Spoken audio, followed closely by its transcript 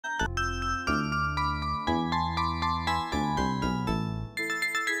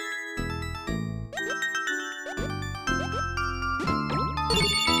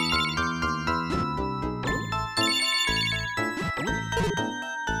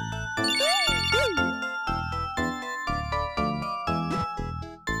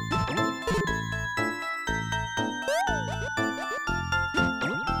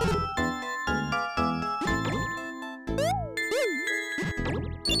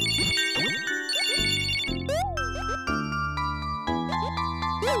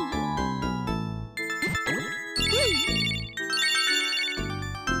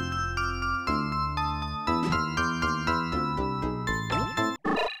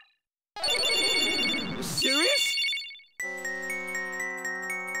Serious?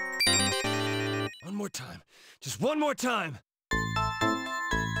 One more time. Just one more time.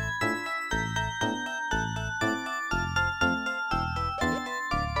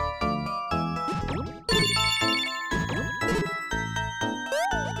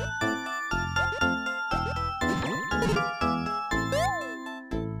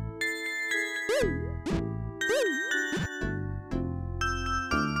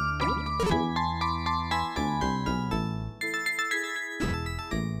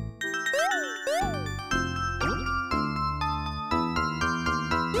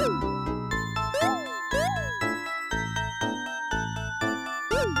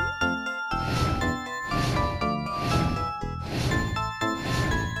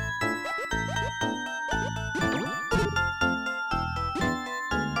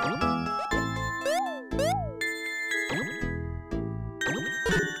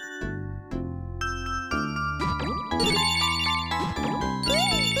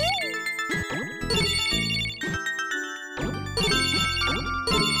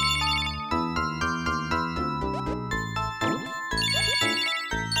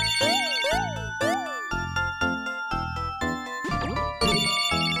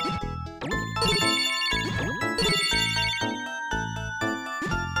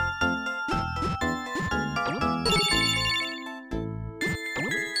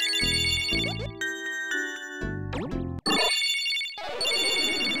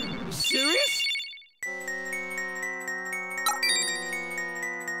 Serious?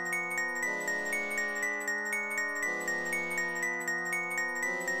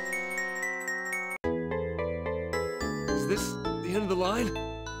 Is this the end of the line?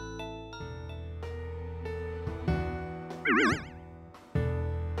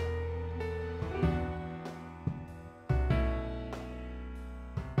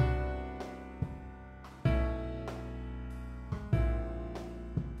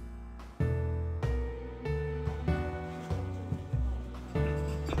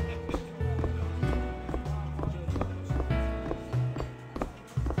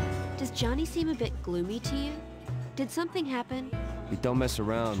 Does Johnny seem a bit gloomy to you? Did something happen? We don't mess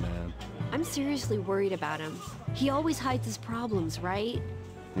around, man. I'm seriously worried about him. He always hides his problems, right?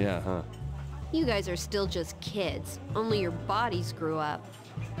 Yeah, huh? You guys are still just kids, only your bodies grew up.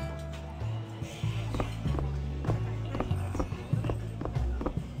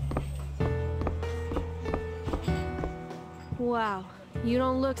 Wow, you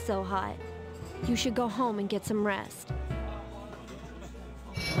don't look so hot. You should go home and get some rest.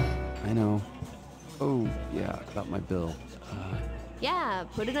 I know. Oh, yeah, got my bill. Yeah,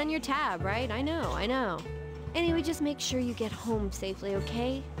 put it on your tab, right? I know. Anyway, just make sure you get home safely,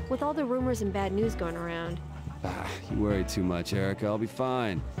 okay? With all the rumors and bad news going around. You worry too much, Erica. I'll be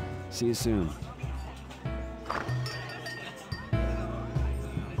fine. See you soon.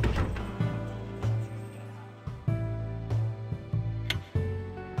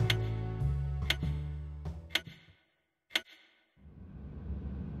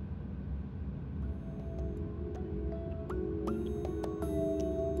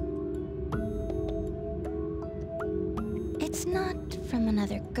 It's not from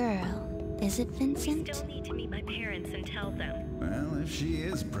another girl, is it, Vincent? We still need to meet my parents and tell them. Well, if she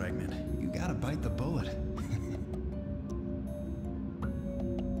is pregnant, you gotta bite the bullet.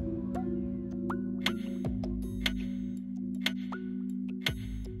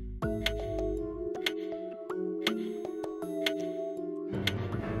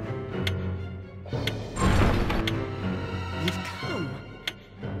 You've come.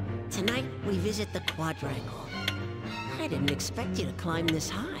 Tonight, we visit the quadrangle. I didn't expect you to climb this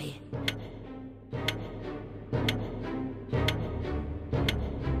high.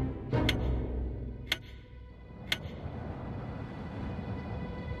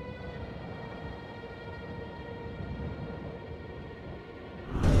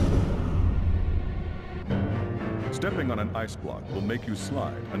 Stepping on an ice block will make you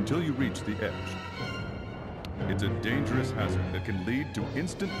slide until you reach the edge. It's a dangerous hazard that can lead to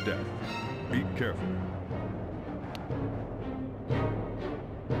instant death. Be careful.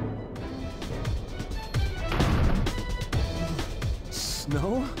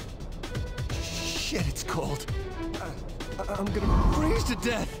 Snow? Shit, it's cold. I'm gonna freeze to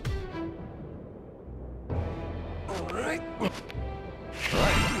death. All right.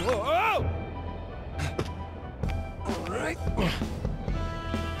 Whoa! All right.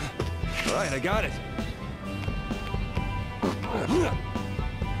 All right, I got it.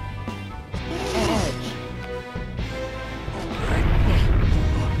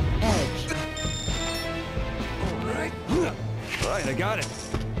 All right, I got it.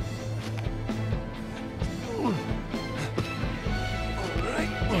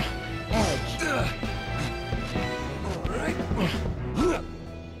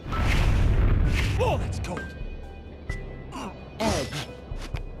 Whoa, that's cold.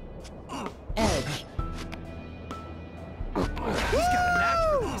 He's got a knack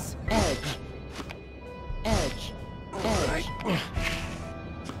for this. All right.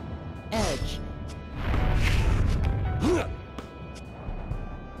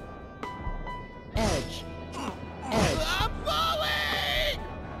 I'm falling!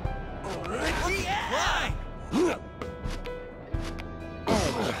 All right. Yeah!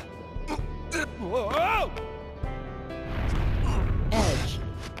 Whoa!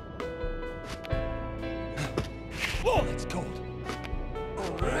 Whoa, that's cold.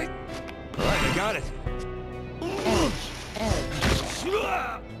 All right. All right, I got it.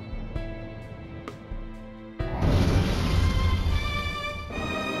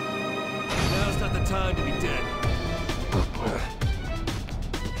 Now's not the time to be dead. All right.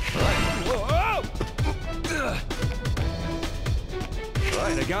 Whoa! All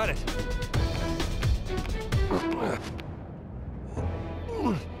right, I got it.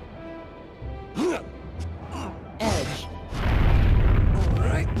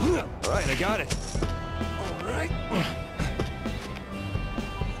 All right, I got it. All right.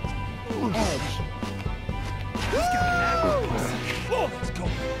 He's got a knack for this. Whoa, that's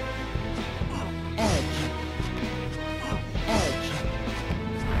cold.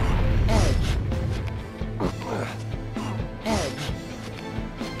 Whoa,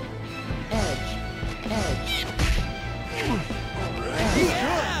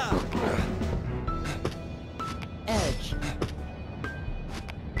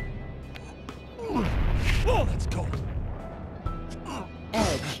 that's cold.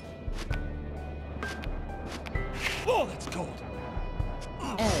 Whoa, that's cold.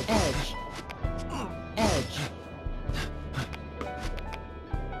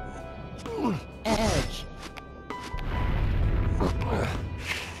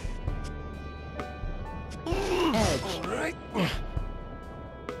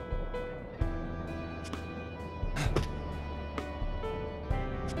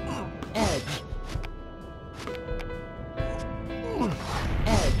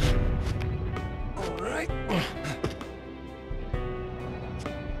 All right. All right.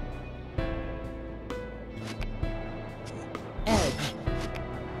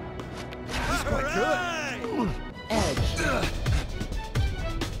 That's quite good.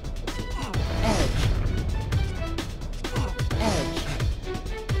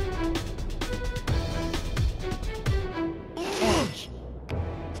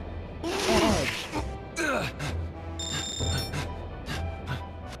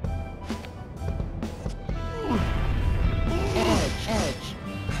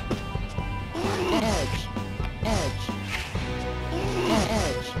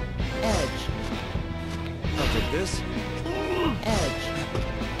 I'll take this.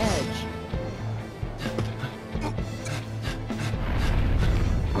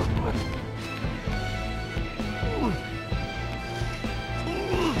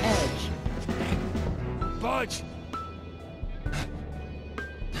 Budge!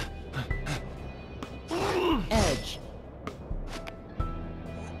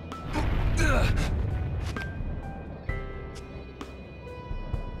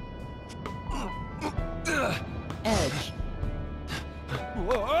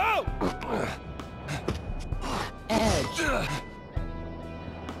 Whoa!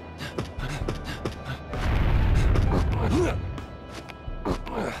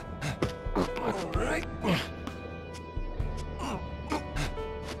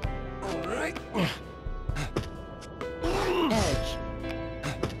 All right. All right.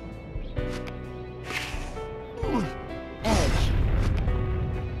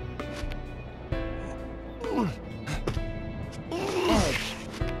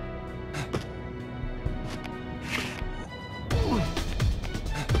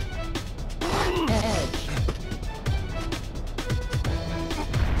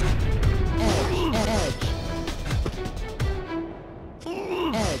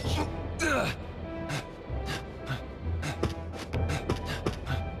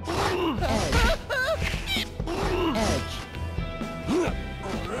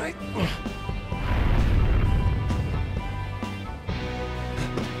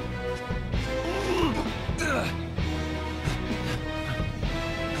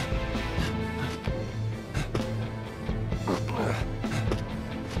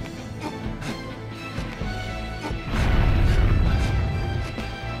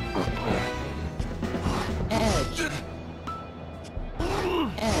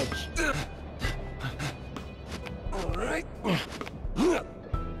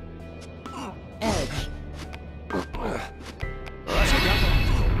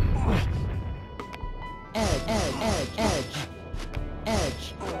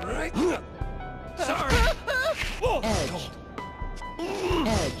 All right. Sorry. Edge.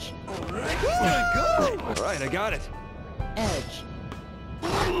 Edge. All right. Good. All right, I got it. Edge.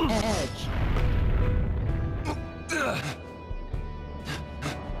 Edge.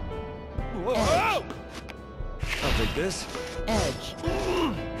 Whoa! I'll take this. Edge.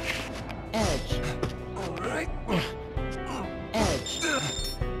 Edge. All right. Edge.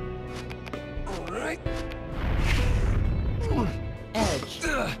 All right. Edge.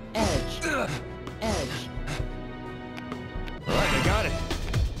 Edge. Edge. All right, I got it.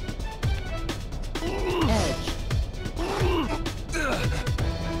 Edge.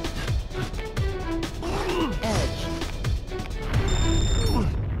 Edge.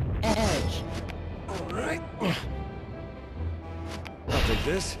 Edge. All right. I'll take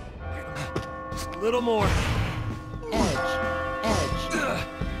this. Just a little more. Edge.